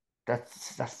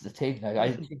 That's the thing. Like,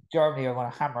 I think Germany are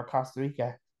going to hammer Costa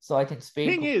Rica, so I think Spain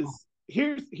Thing could. is,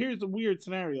 here's a weird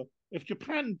scenario. If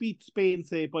Japan beat Spain,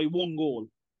 say by 1 goal,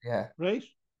 Yeah. right?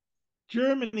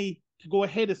 Germany to go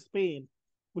ahead of Spain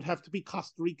would have to beat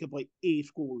Costa Rica by 8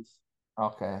 goals.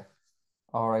 Okay.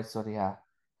 All right. So yeah.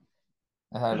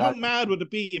 And how That mad would it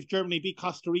be if Germany beat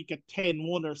Costa Rica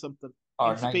 10-1 or something,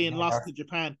 or and nine Spain lost or to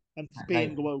Japan and Spain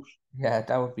nine. go out? Yeah,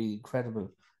 that would be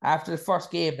incredible. After the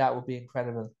first game, that would be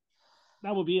incredible.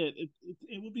 That would be it.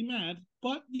 It would be mad.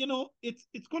 But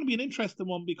it's going to be an interesting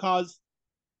one because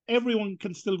everyone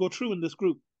can still go through in this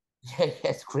group. Yeah, yeah,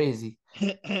 it's crazy.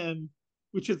 um,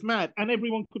 which is mad. And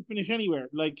everyone could finish anywhere.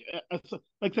 Like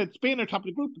I said, Spain are top of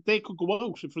the group, but they could go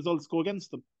out if results go against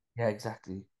them. Yeah,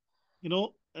 exactly.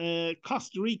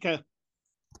 Costa Rica,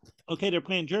 okay, they're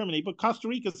playing Germany, but Costa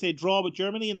Rica say draw with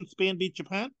Germany and Spain beat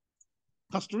Japan.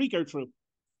 Costa Rica are through.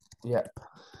 Yeah.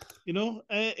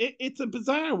 It's a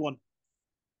bizarre one.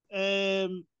 I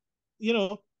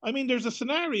mean, there's a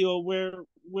scenario where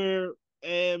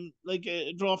like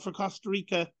a draw for Costa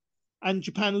Rica and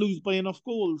Japan lose by enough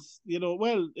goals.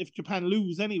 Well, if Japan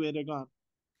lose anyway, they're gone.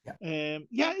 Yeah.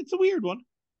 Yeah, it's a weird one.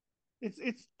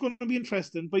 It's going to be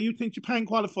interesting. But you think Japan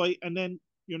qualify, and then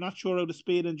you're not sure out of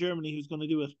Spain and Germany who's going to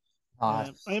do it. Oh,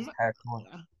 it's I'm hard one.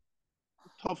 yeah,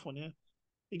 tough one. Yeah.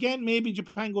 Again, maybe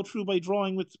Japan go through by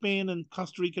drawing with Spain and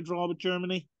Costa Rica draw with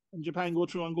Germany, and Japan go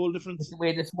through on goal With difference. the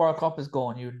way this World Cup is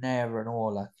going, you never know.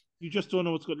 Like, You just don't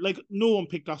know what's good. Like no one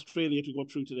picked Australia to go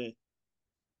through today,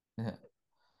 yeah,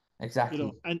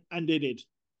 exactly. and they did.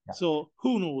 Yeah, So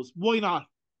who knows? Why not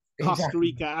Costa exactly.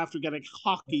 Rica after getting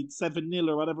hockeyed 7-0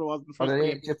 or whatever it was in the But first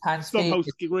game, Japan Spain, somehow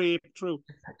scrape through.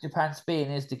 Japan Spain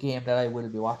is the game that I will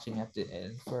be watching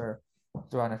for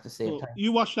around at the same So time.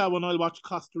 you watch that one, I'll watch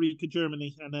Costa Rica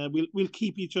Germany, and we'll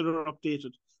keep each other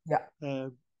updated. Yeah,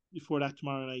 Before that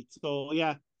tomorrow night. So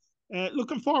yeah,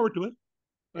 looking forward to it.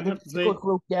 I have to it's a good say,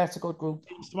 group. Yeah, it's a good group.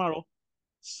 games tomorrow.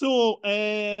 So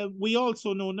we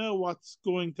also know now what's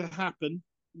going to happen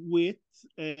with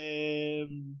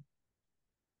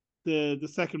the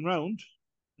second round.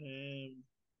 Um,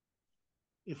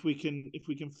 if we can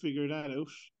figure that out.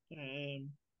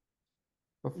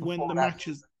 But When before the that,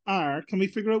 matches are, can we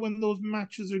figure out when those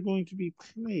matches are going to be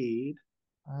played?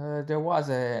 there was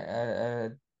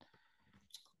a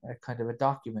kind of a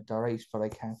document, all right, but I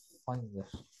can't find it.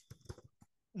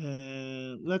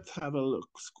 Let's have a look.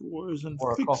 Scores and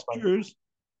World Cup. fixtures.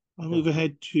 I'll move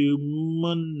ahead to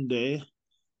Monday.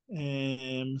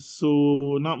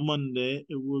 So not Monday.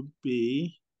 It would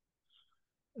be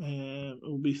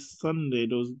Sunday.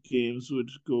 Those games would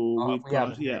go. We've We have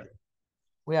got it here.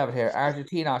 We have it here.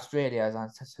 Argentina, Australia is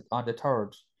on the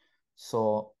third.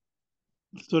 So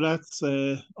So that's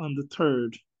on the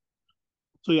third.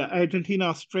 So yeah, Argentina,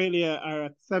 Australia are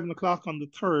at 7 o'clock on the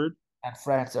third, And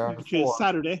France are on the which is fourth.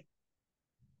 Saturday.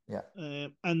 Yeah.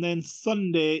 And then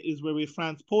Sunday is where we have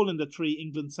France, Poland at 3,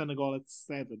 England, Senegal at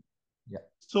 7. Yeah.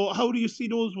 So how do you see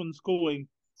those ones going?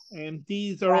 And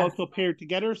these are France. also paired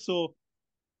together. So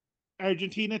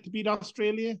Argentina to beat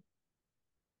Australia.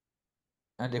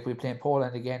 And if we play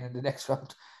Poland again in the next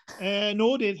round.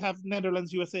 No, they'd have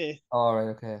Netherlands, USA. All right,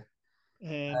 okay.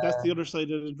 And that's the other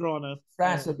side of the draw now.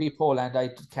 France will beat Poland. I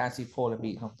can't see Poland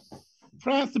beating them.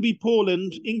 France to beat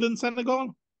Poland, England,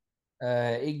 Senegal.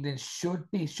 England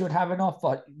should have enough,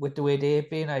 but with the way they've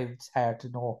been, it's hard to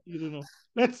know. You don't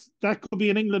know. That could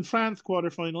be an England France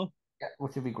quarterfinal. Yeah,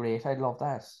 which would be great. I'd love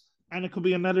that. And it could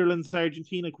be a Netherlands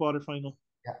Argentina quarterfinal.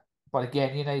 Yeah, but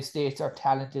again, United States are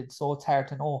talented, so it's hard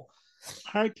to know.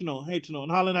 Hard to know.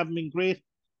 And Holland haven't been great,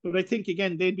 but I think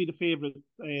again they'd be the favourite.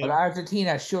 But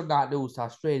Argentina should not lose to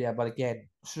Australia. But again,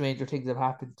 stranger things have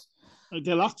happened.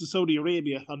 They lost to Saudi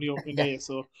Arabia on the opening Yeah. day,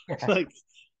 so Yeah. like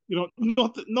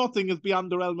nothing is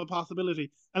beyond the realm of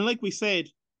possibility. And like we said,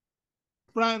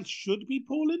 France should be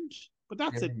Poland, but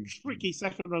that's a tricky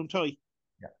second round tie.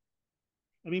 Yeah.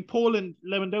 I mean, Poland,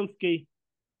 Lewandowski,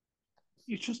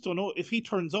 you just don't know. If he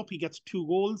turns up, he gets 2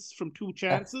 goals from 2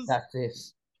 chances. That's it.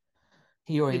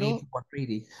 He only needs one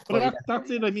really. But that's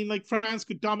it. I mean, like France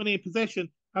could dominate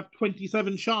possession, have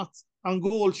 27 shots on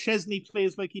goal. Chesney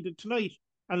plays like he did tonight,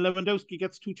 and Lewandowski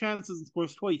gets 2 chances and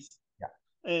scores twice.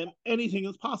 Yeah. Anything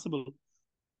is possible.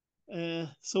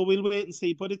 So we'll wait and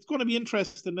see. But it's going to be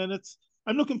interesting, and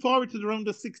I'm looking forward to the round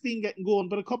of 16 getting going.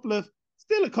 But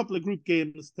still a couple of group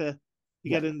games to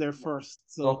get in there first.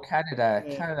 So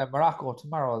Canada, Morocco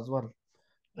tomorrow as well.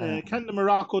 Canada,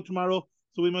 Morocco tomorrow.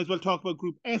 So we might as well talk about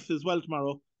Group F as well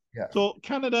tomorrow. Yeah. So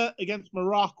Canada against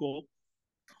Morocco.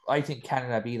 I think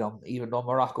Canada beat them, even though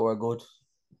Morocco are good.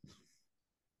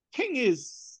 Thing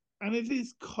is, and it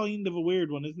is kind of a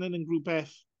weird one, isn't it? In Group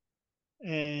F,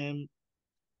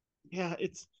 yeah,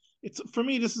 it's for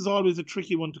me. This is always a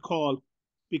tricky one to call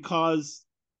because,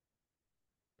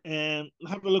 have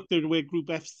a look there the way Group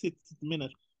F sits at the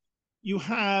minute. You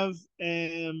have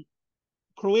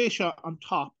Croatia on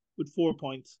top with 4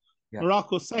 points. Yeah.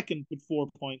 Morocco second with 4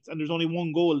 points, and there's only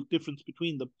 1 goal difference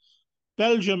between them.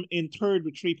 Belgium in third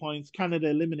with 3 points. Canada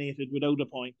eliminated without a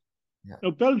point. Yeah.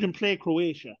 Now Belgium play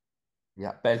Croatia.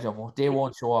 Yeah, Belgium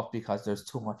won't show up because there's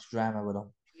too much drama with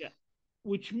them. Yeah,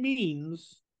 which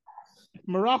means if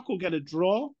Morocco get a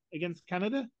draw against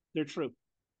Canada, they're through.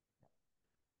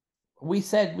 We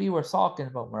said we were talking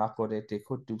about Morocco that they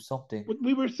could do something. But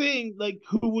we were saying, like,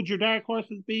 who would your dark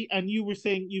horses be? And you were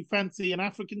saying you fancy an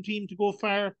African team to go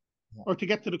far or to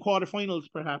get to the quarterfinals,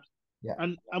 perhaps. Yeah.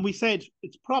 And we said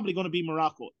it's probably going to be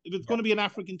Morocco. If it's going to be an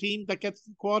African team that gets to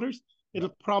the quarters,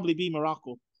 it'll probably be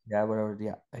Morocco. Yeah, whatever.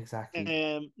 Yeah, exactly.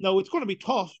 No, it's going to be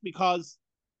tough because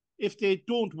if they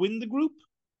don't win the group,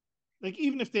 like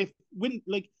even if they win,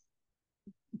 like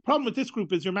the problem with this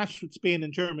group is your match with Spain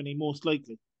and Germany most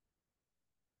likely,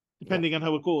 depending on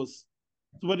how it goes.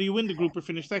 So whether you win the group or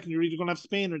finish second, you're either going to have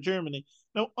Spain or Germany.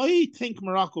 Now, I think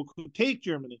Morocco could take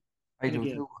Germany. I do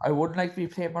too. I wouldn't like to be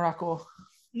playing Morocco.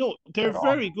 No, they're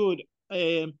very good.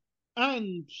 And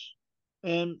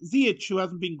Ziyech, who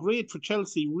hasn't been great for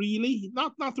Chelsea, really,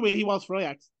 not the way he was for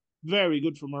Ajax, very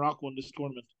good for Morocco in this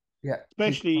tournament. Yeah.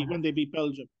 Especially when they beat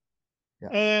Belgium.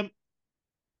 Yeah.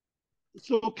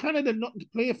 So Canada nothing to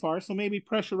play for, so maybe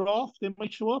pressure off, they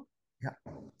might show up. Yeah,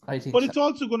 I think But it's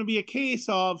also going to be a case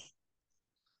of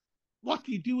what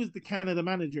do you do as the Canada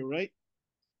manager, right?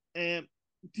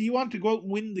 Do you want to go out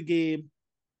and win the game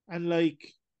and like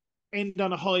end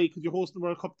on a high because you're hosting the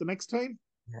World Cup the next time?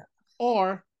 Yeah.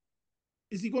 Or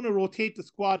is he going to rotate the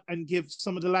squad and give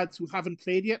some of the lads who haven't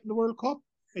played yet in the World Cup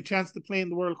a chance to play in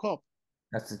the World Cup?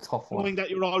 That's a tough one. Knowing that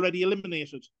you're already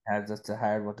eliminated. Yeah, that's a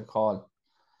hard one to call.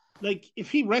 Like, if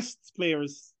he rests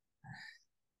players,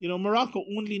 Morocco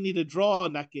only need a draw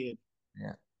in that game.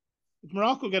 Yeah. If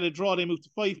Morocco get a draw, they move to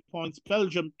 5 points.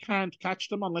 Belgium can't catch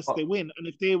them unless they win. And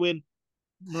if they win,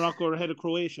 Morocco are ahead of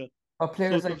Croatia. But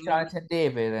players like Jonathan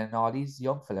David and all these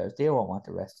young fellas, they won't want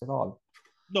to rest at all.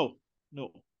 No.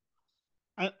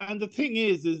 And the thing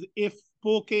is if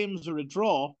both games are a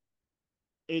draw,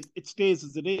 it stays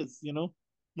as it is,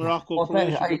 Morocco,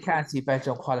 Croatia. I can't see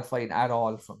Belgium qualifying at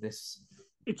all from this.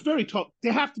 It's very tough.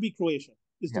 They have to be Croatia,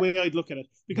 is the way I'd look at it.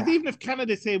 Because even if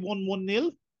Canada say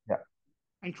 1-1-0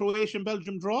 and Croatia and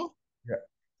Belgium draw,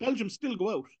 Belgium still go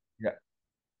out. Yeah,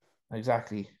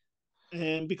 exactly.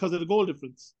 Because of the goal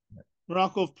difference. Yeah.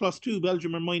 Morocco have +2,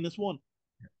 Belgium are -1.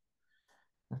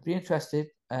 It'll be interesting.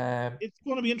 It's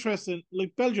going to be interesting.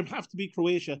 Like, Belgium have to beat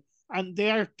Croatia. and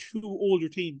they are two older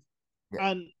teams. Yeah.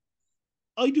 And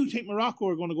I do think Morocco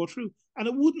are going to go through, and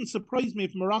it wouldn't surprise me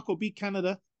if Morocco beat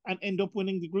Canada and end up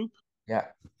winning the group. Yeah.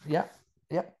 Yeah.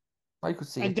 Yeah. I could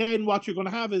see And it. then what you're going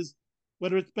to have is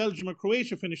whether it's Belgium or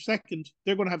Croatia finish second,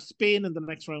 they're going to have Spain in the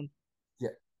next round. Yeah.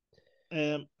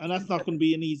 And that's not going to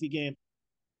be an easy game.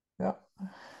 Yeah. Um,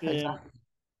 Exactly.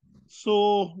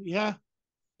 so yeah,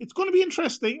 it's going to be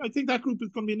interesting. I think that group is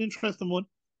going to be an interesting one.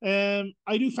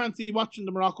 I do fancy watching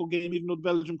the Morocco game, even though the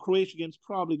Belgium Croatia game is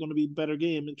probably going to be a better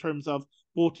game in terms of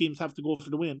both teams have to go for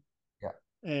the win.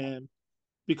 Yeah.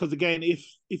 Because again, if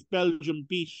Belgium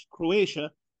beat Croatia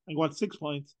and got 6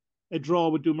 points, a draw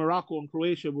would do Morocco and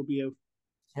Croatia would be out.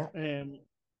 Yeah.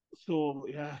 So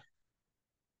yeah,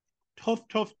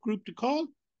 tough group to call.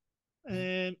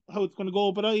 How it's going to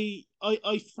go, but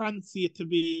I fancy it to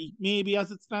be maybe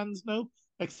as it stands now,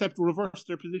 except reverse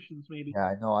their positions maybe.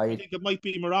 Yeah. No, I think it might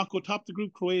be Morocco top the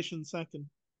group, Croatia in second.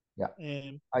 yeah.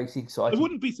 Um, I think so. I I think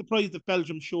wouldn't be surprised if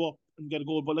Belgium show up and get a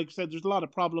goal, but like I said, there's a lot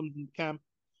of problems in the camp.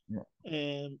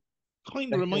 yeah.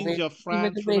 Kind of Like reminds you of even the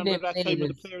France. way Remember that time when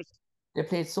the players. they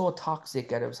played so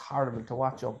toxic and it was horrible to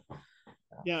watch them.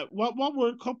 Yeah, what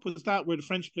World Cup was that where the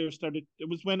French players started? It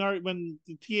was when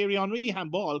the Thierry Henry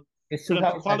handball It's for them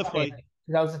to qualify. 2010.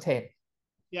 2010.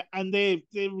 Yeah, and they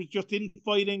were just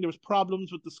infighting. There was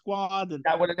problems with the squad, and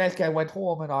That when Anelka went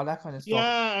home and all that kind of stuff.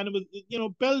 yeah, and it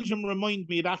was Belgium remind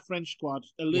me of that French squad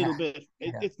a Yeah. little bit.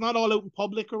 Yeah. It's not all out in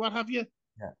public or what have you,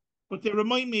 Yeah. but they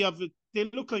remind me of it. They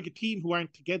look like a team who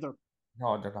aren't together,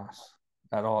 No, they're not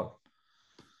at all.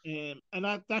 and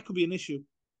that could be an issue.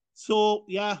 So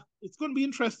yeah, it's going to be an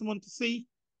interesting one to see.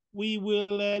 We will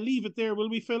leave it there, will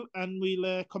we, Phil? And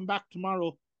we'll come back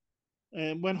tomorrow,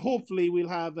 when hopefully we'll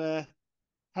have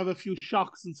a few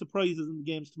shocks and surprises in the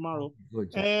games tomorrow. Good,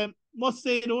 yeah. Must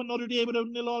say though, another day without a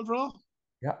nil-all draw.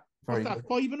 Yeah, What's very that?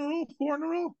 good. 5 in a row, 4 in a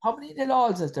row? How many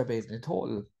nil-alls has there been in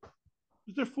total?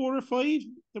 Was there 4 or 5?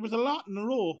 There was a lot in a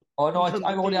row Oh no, in terms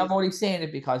I'm of only days. saying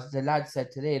it because the lad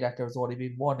said today that there's only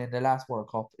been one in the last World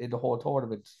Cup in the whole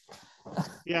tournament.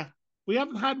 Yeah, we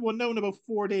haven't had one now in about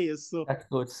 4 days, so That's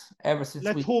good. Ever since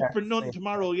let's we hope for started none playing.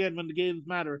 tomorrow again when the games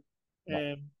matter.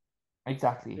 Yeah, Um,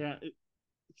 exactly. yeah,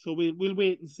 so we'll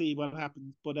wait and see what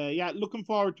happens. But yeah, looking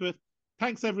forward to it.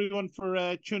 Thanks everyone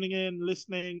for tuning in,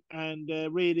 listening, and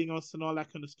rating us and all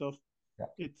that kind of stuff. Yeah,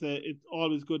 It's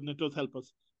always good and it does help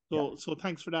us. yeah. So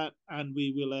thanks for that, and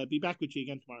we will be back with you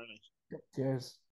again tomorrow night. Cheers.